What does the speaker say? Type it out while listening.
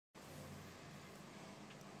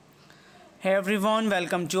Hey everyone,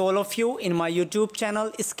 welcome to all of you in my YouTube channel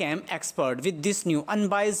Scam Expert with this new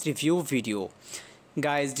unbiased review video.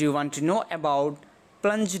 Guys, do you want to know about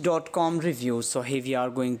Plunge.com reviews? So here we are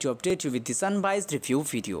going to update you with this unbiased review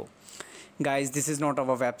video. Guys, this is not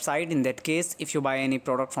our website. In that case, if you buy any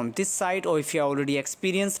product from this site or if you already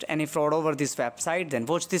experienced any fraud over this website, then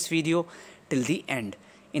watch this video till the end.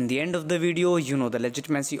 In the end of the video, you know the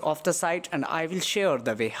legitimacy of the site and I will share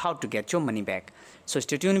the way how to get your money back. So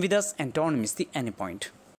stay tuned with us and don't miss the any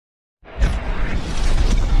point.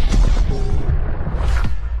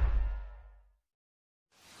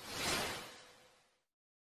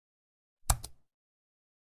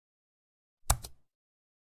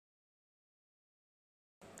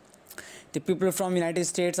 The people from United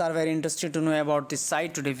States are very interested to know about this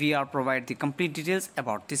site. Today we are provide the complete details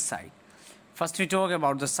about this site. First we talk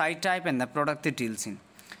about the site type and the product it deals in.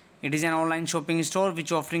 It is an online shopping store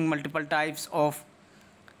which offering multiple types of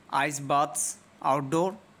ice baths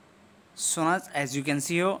outdoor saunas. As you can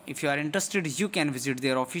see here, if you are interested you can visit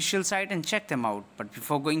their official site and check them out. But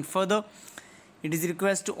before going further, it is a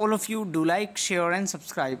request to all of you, do like, share and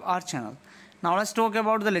subscribe our channel. Now let's talk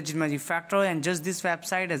about the legitimacy factor and judge this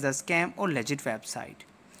website as a scam or legit website.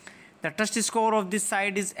 The trust score of this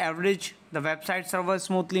site is average. The website server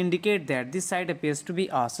smoothly indicate that this site appears to be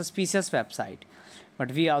a suspicious website.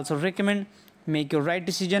 But we also recommend make your right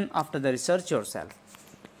decision after the research yourself.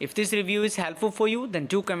 If this review is helpful for you, then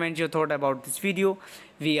do comment your thought about this video.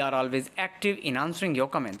 We are always active in answering your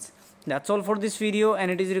comments. That's all for this video and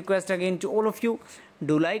it is a request again to all of you,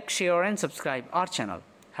 do like, share and subscribe our channel.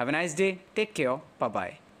 Have a nice day. Take care.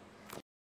 Bye-bye.